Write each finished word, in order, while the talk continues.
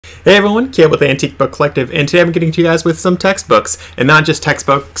Hey everyone, Caleb with the Antique Book Collective, and today I'm getting to you guys with some textbooks, and not just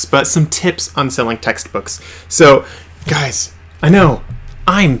textbooks, but some tips on selling textbooks. So, guys, I know,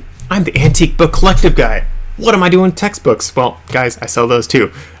 I'm the Antique Book Collective guy. What am I doing with textbooks? Well, guys, I sell those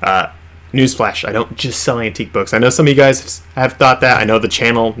too. Newsflash, I don't just sell antique books. I know some of you guys have thought that. I know the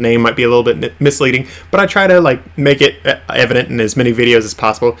channel name might be a little bit misleading, but I try to make it evident in as many videos as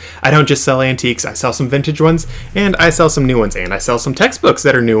possible. I don't just sell antiques. I sell some vintage ones, and I sell some new ones, and I sell some textbooks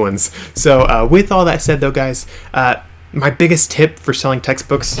that are new ones. So with all that said though, guys, my biggest tip for selling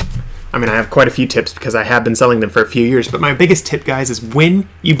textbooks, I mean, I have quite a few tips because I have been selling them for a few years, but my biggest tip, guys, is when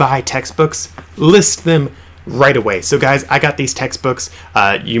you buy textbooks, list them right away. So guys, I got these textbooks.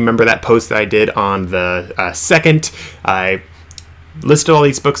 You remember that post that I did on the 2nd? I listed all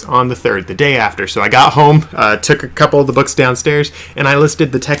these books on the 3rd, the day after. So I got home, took a couple of the books downstairs, and I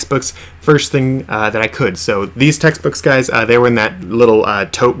listed the textbooks first thing that I could. So these textbooks, guys, they were in that little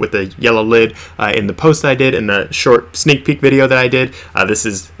tote with the yellow lid in the post that I did, in the short sneak peek video that I did. This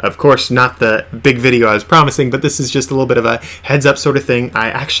is, of course, not the big video I was promising, but this is just a little bit of a heads up sort of thing. I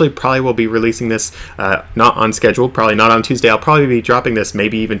actually probably will be releasing this not on schedule, probably not on Tuesday. I'll probably be dropping this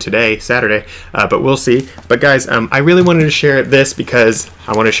maybe even today, Saturday, but we'll see. But guys, I really wanted to share this because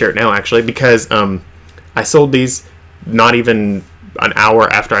I want to share it now, actually, because I sold these not even an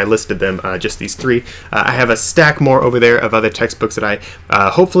hour after I listed them, just these 3. I have a stack more over there of other textbooks that I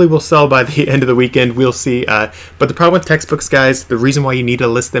hopefully will sell by the end of the weekend. We'll see. But the problem with textbooks, guys, the reason why you need to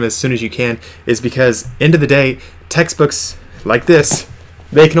list them as soon as you can is because, end of the day, textbooks like this,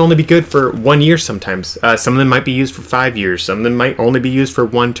 they can only be good for 1 year sometimes. Some of them might be used for 5 years. Some of them might only be used for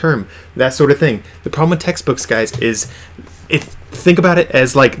 1 term. That sort of thing. The problem with textbooks, guys, is think about it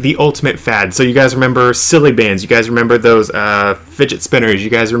as like the ultimate fad. So you guys remember Silly Bands, you guys remember those fidget spinners, you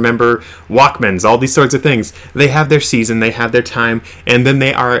guys remember Walkmans, all these sorts of things. They have their season, they have their time, and then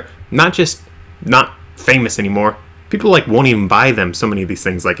they are not just not famous anymore. People won't even buy them. So many of these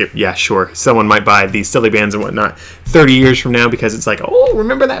things, yeah, sure, someone might buy these Silly Bands and whatnot 30 years from now because it's oh,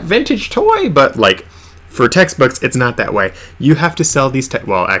 remember that vintage toy? But for textbooks, it's not that way. You have to sell these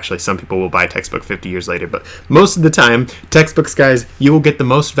well, actually, some people will buy a textbook 50 years later, but most of the time, textbooks, guys, you will get the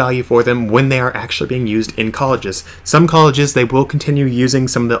most value for them when they are actually being used in colleges. Some colleges, they will continue using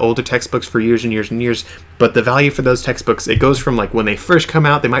some of the older textbooks for years and years and years, but the value for those textbooks, it goes from when they first come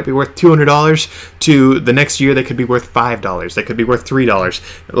out, they might be worth $200 to the next year they could be worth $5. They could be worth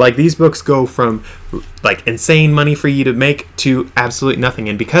 $3. These books go from insane money for you to make to absolute nothing.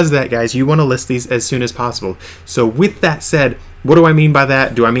 And because of that, guys, you want to list these as soon as possible. So with that said, what do I mean by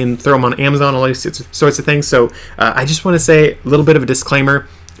that? Do I mean throw them on Amazon, all these sorts of things? So I just want to say a little bit of a disclaimer.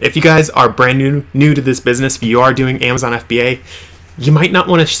 If you guys are brand new to this business, if you are doing Amazon FBA, you might not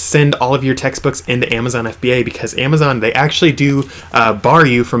want to send all of your textbooks into Amazon FBA because Amazon, they actually do bar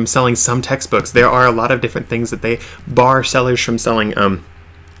you from selling some textbooks. There are a lot of different things that they bar sellers from selling.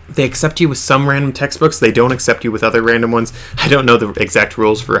 They accept you with some random textbooks. They don't accept you with other random ones. I don't know the exact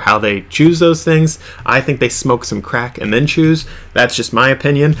rules for how they choose those things. I think they smoke some crack and then choose. That's just my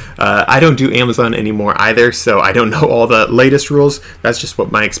opinion. I don't do Amazon anymore either, so I don't know all the latest rules. That's just what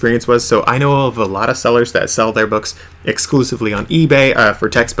my experience was. So I know of a lot of sellers that sell their books exclusively on eBay for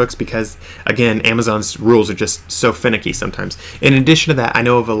textbooks because, again, Amazon's rules are just so finicky sometimes. In addition to that, I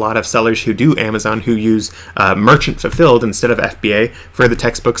know of a lot of sellers who do Amazon who use merchant fulfilled instead of FBA for the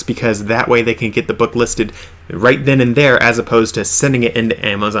textbooks, because that way they can get the book listed right then and there, as opposed to sending it into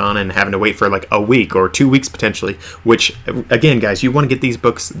Amazon and having to wait for a week or 2 weeks potentially, which, again, guys, you want to get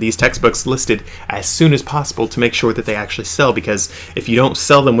these textbooks listed as soon as possible to make sure that they actually sell, because if you don't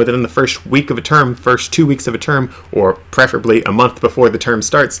sell them within the first week of a term, first 2 weeks of a term, or preferably a month before the term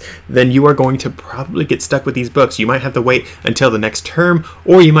starts, then you are going to probably get stuck with these books. You might have to wait until the next term,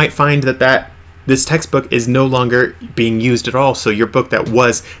 or you might find that this textbook is no longer being used at all, so your book that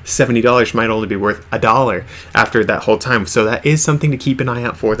was $70 might only be worth $1 after that whole time. So that is something to keep an eye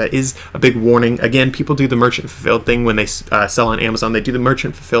out for. That is a big warning. Again, people do the merchant fulfilled thing when they sell on Amazon. They do the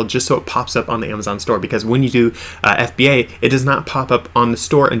merchant fulfilled just so it pops up on the Amazon store, because when you do FBA, it does not pop up on the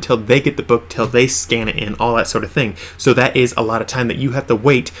store until they get the book, till they scan it in, all that sort of thing. So that is a lot of time that you have to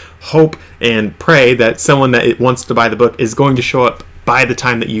wait, hope, and pray that someone that wants to buy the book is going to show up by the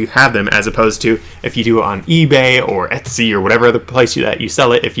time that you have them, as opposed to if you do it on eBay or Etsy or whatever other place that you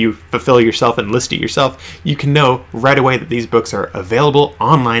sell it. If you fulfill yourself and list it yourself, you can know right away that these books are available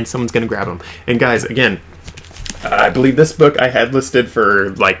online. Someone's going to grab them. And guys, again, I believe this book I had listed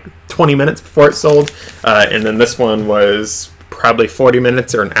for 20 minutes before it sold, and then this one was probably 40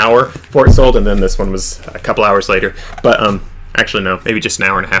 minutes or an hour before it sold, and then this one was a couple hours later. But actually no, maybe just an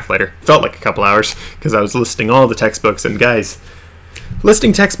hour and a half later. Felt like a couple hours because I was listing all the textbooks. And guys,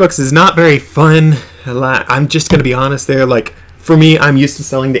 listing textbooks is not very fun. I'm just gonna be honest there. Like, for me, I'm used to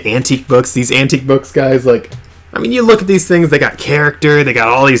selling the antique books. These antique books, guys, like, I mean, you look at these things, they got character, they got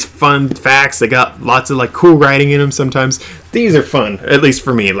all these fun facts, they got lots of, like, cool writing in them sometimes. These are fun, at least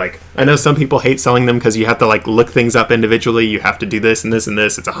for me. Like, I know some people hate selling them because you have to, like, look things up individually, you have to do this and this and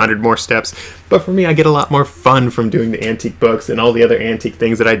this, it's 100 more steps. But for me, I get a lot more fun from doing the antique books and all the other antique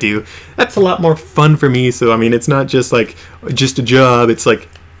things that I do. That's a lot more fun for me, so, I mean, it's not just, like, just a job, it's like,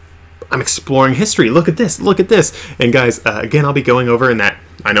 I'm exploring history. Look at this. Look at this. And guys, again, I'll be going over in that.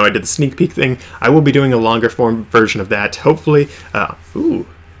 I know I did the sneak peek thing. I will be doing a longer form version of that. Hopefully. Ooh,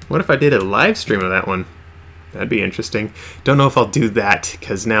 what if I did a live stream of that one? That'd be interesting. Don't know if I'll do that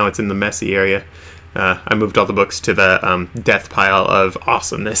because now it's in the messy area. I moved all the books to the death pile of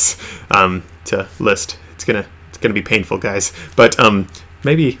awesomeness to list. It's gonna be painful, guys. But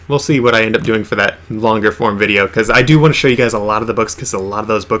maybe we'll see what I end up doing for that longer form video, because I do want to show you guys a lot of the books, because a lot of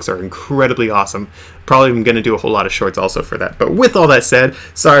those books are incredibly awesome. Probably even going to do a whole lot of shorts also for that. But with all that said,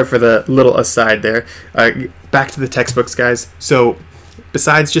 sorry for the little aside there. Back to the textbooks, guys. So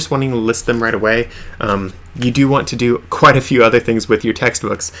besides just wanting to list them right away, you do want to do quite a few other things with your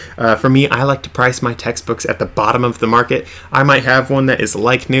textbooks. For me, I like to price my textbooks at the bottom of the market. I might have one that is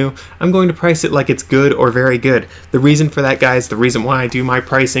like new. I'm going to price it like it's good or very good. The reason for that, guys, the reason why I do my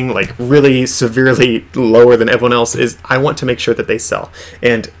pricing like really severely lower than everyone else is I want to make sure that they sell.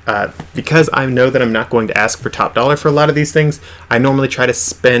 And because I know that I'm not going to ask for top dollar for a lot of these things, I normally try to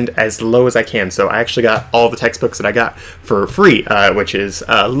spend as low as I can. So I actually got all the textbooks that I got for free, which is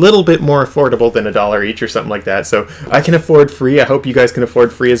a little bit more affordable than $1 each or something like that. So I can afford free. I hope you guys can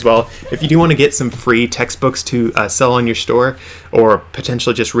afford free as well. If you do want to get some free textbooks to sell on your store, or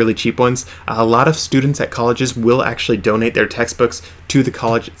potentially just really cheap ones, a lot of students at colleges will actually donate their textbooks to the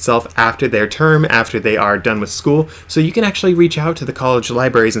college itself after their term, after they are done with school. So you can actually reach out to the college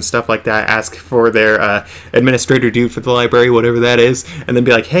libraries and stuff like that, ask for their administrator dude for the library, whatever that is, and then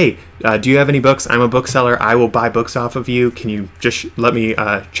be like, hey, do you have any books? I'm a bookseller. I will buy books off of you. Can you just let me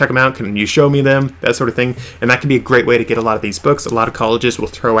check them out? Can you show me them? That sort of thing. And that can be a great way to get a lot of these books. A lot of colleges will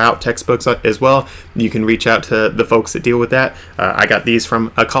throw out textbooks as well. You can reach out to the folks that deal with that. I got these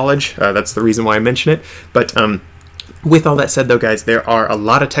from a college. That's the reason why I mention it. But with all that said, though, guys, there are a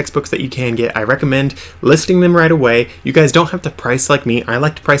lot of textbooks that you can get. I recommend listing them right away. You guys don't have to price like me. I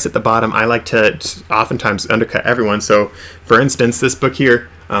like to price at the bottom. I like to oftentimes undercut everyone. So, for instance, this book here,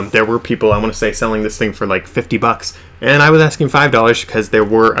 there were people, I want to say, selling this thing for like 50 bucks. And I was asking $5 because there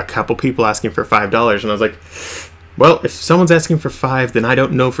were a couple people asking for $5. And I was like, well, if someone's asking for $5, then I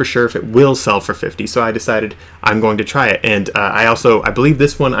don't know for sure if it will sell for $50. So I decided I'm going to try it. And I believe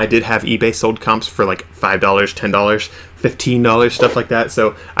this one, I did have eBay sold comps for like $5, $10, $15, stuff like that.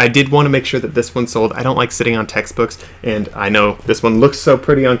 So I did want to make sure that this one sold. I don't like sitting on textbooks. And I know this one looks so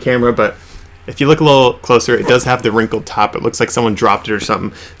pretty on camera, but if you look a little closer, it does have the wrinkled top. It looks like someone dropped it or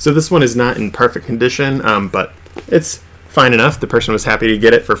something. So this one is not in perfect condition, but it's fine enough. The person was happy to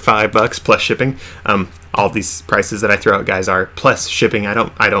get it for $5 plus shipping. All these prices that I throw out, guys, are plus shipping. I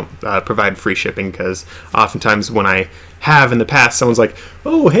don't provide free shipping because oftentimes when I have in the past, someone's like,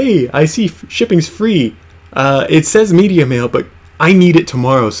 "Oh, hey, I see shipping's free. It says media mail, but I need it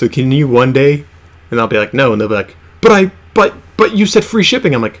tomorrow. So can you one day?" And I'll be like, "No," and they'll be like, "But you said free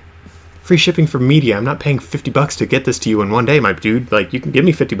shipping." I'm like, "Free shipping for media. I'm not paying $50 to get this to you in one day, my dude. Like, you can give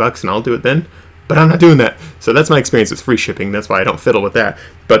me $50 and I'll do it then." But I'm not doing that. So that's my experience with free shipping. That's why I don't fiddle with that.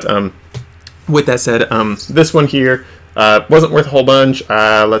 But with that said, this one here wasn't worth a whole bunch.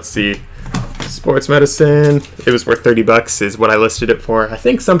 Let's see. Sports medicine. It was worth $30 is what I listed it for. I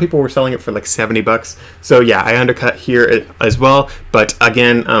think some people were selling it for like $70. So yeah, I undercut here as well. But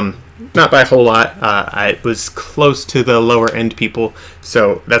again, not by a whole lot. I was close to the lower end people,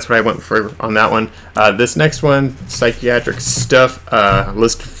 so that's what I went for on that one. This next one, psychiatric stuff,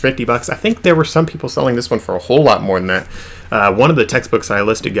 listed for $50. I think there were some people selling this one for a whole lot more than that. One of the textbooks I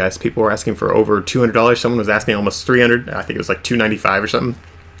listed, guys, people were asking for over $200. Someone was asking almost $300. I think it was like $295 or something.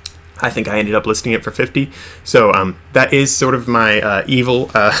 I think I ended up listing it for $50. So that is sort of my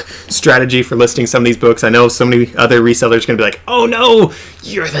evil strategy for listing some of these books. I know so many other resellers are going to be like, "Oh no,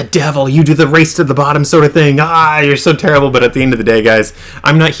 you're the devil. You do the race to the bottom sort of thing. You're so terrible." But at the end of the day, guys,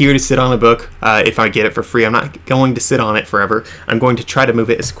 I'm not here to sit on a book if I get it for free. I'm not going to sit on it forever. I'm going to try to move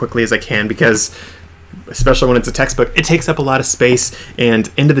it as quickly as I can because, especially when it's a textbook, it takes up a lot of space.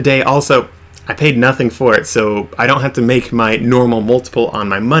 And end of the day, also, I paid nothing for it, so I don't have to make my normal multiple on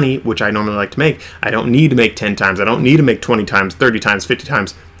my money, which I normally like to make. I don't need to make 10 times. I don't need to make 20 times, 30 times, 50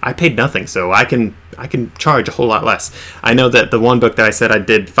 times. I paid nothing, so I can charge a whole lot less. I know that the one book that I said I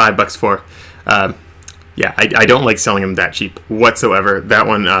did $5 for, yeah, I don't like selling them that cheap whatsoever. That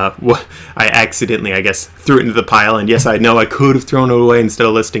one, I accidentally, I guess, threw it into the pile. And yes, I know I could have thrown it away instead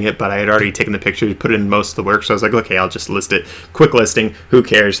of listing it, but I had already taken the picture to put in most of the work. So I was like, okay, I'll just list it. Quick listing. Who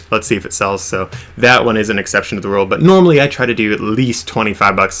cares? Let's see if it sells. So that one is an exception to the rule. But normally I try to do at least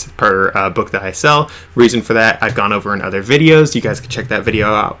 25 bucks per book that I sell. Reason for that, I've gone over in other videos. You guys can check that video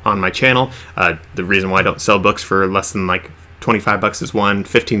out on my channel. The reason why I don't sell books for less than like 25 bucks is one,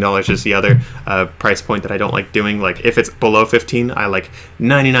 $15 is the other price point that I don't like doing. Like if it's below 15, I like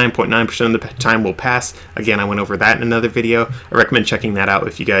 99.9% of the time will pass. Again, I went over that in another video. I recommend checking that out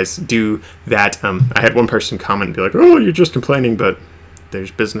if you guys do that. I had one person comment and be like, oh, you're just complaining, but there's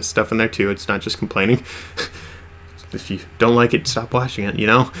business stuff in there too. It's not just complaining. If you don't like it, stop watching it, you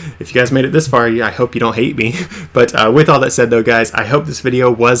know? If you guys made it this far, I hope you don't hate me. But with all that said though, guys, I hope this video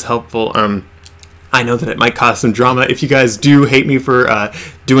was helpful. I know that it might cause some drama. If you guys do hate me for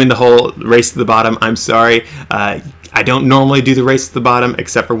doing the whole race to the bottom, I'm sorry. I don't normally do the race to the bottom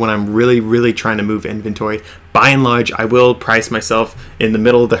except for when I'm really trying to move inventory. By and large, I will price myself in the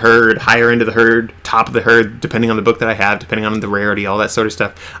middle of the herd, higher end of the herd, top of the herd, depending on the book that I have, depending on the rarity, all that sort of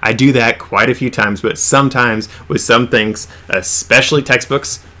stuff. I do that quite a few times, but sometimes with some things, especially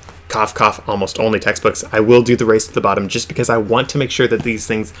textbooks, cough, cough, almost only textbooks, I will do the race to the bottom just because I want to make sure that these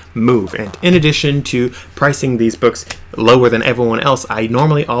things move. And in addition to pricing these books lower than everyone else, I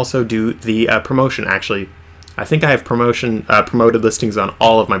normally also do the promotion. Actually, I think I have promoted listings on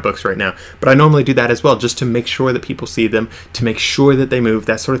all of my books right now, but I normally do that as well just to make sure that people see them, to make sure that they move,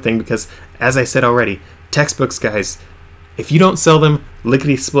 that sort of thing, because as I said already, textbooks, guys, if you don't sell them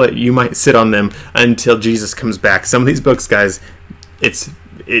lickety split, you might sit on them until Jesus comes back. Some of these books, guys,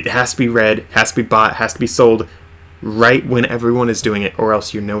 it has to be read, has to be bought, has to be sold right when everyone is doing it, or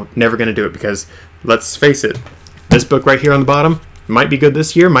else you're never going to do it. Because let's face it, this book right here on the bottom might be good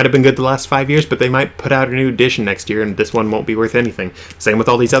this year, might have been good the last 5 years, but they might put out a new edition next year, and this one won't be worth anything. Same with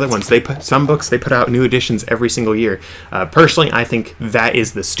all these other ones. Some books, they put out new editions every single year. Personally, I think that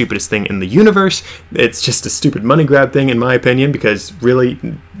is the stupidest thing in the universe. It's just a stupid money grab thing, in my opinion, because really,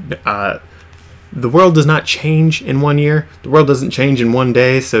 the world does not change in 1 year. The world doesn't change in 1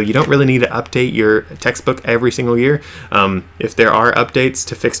 day, so you don't really need to update your textbook every single year. If there are updates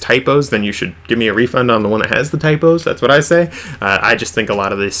to fix typos, then you should give me a refund on the one that has the typos. That's what I say. I just think a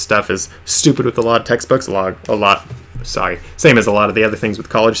lot of this stuff is stupid with a lot of textbooks. Same as a lot of the other things with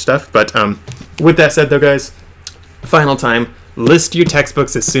college stuff. But with that said though, guys, final time. List your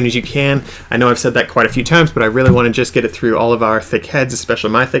textbooks as soon as you can. I know I've said that quite a few times, but I really want to just get it through all of our thick heads, especially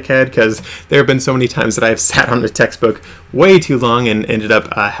my thick head, because there have been so many times that I've sat on a textbook way too long and ended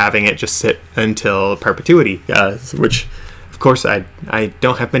up having it just sit until perpetuity, which, of course, I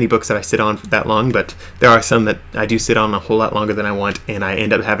don't have many books that I sit on for that long, but there are some that I do sit on a whole lot longer than I want, and I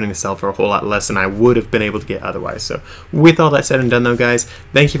end up having to sell for a whole lot less than I would have been able to get otherwise. So with all that said and done though, guys,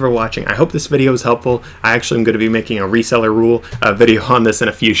 thank you for watching. I hope this video was helpful. I actually am going to be making a reseller rule video on this in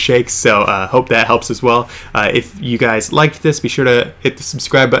a few shakes, so hope that helps as well. If you guys liked this, be sure to hit the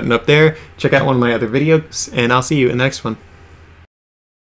subscribe button up there. Check out one of my other videos, and I'll see you in the next one.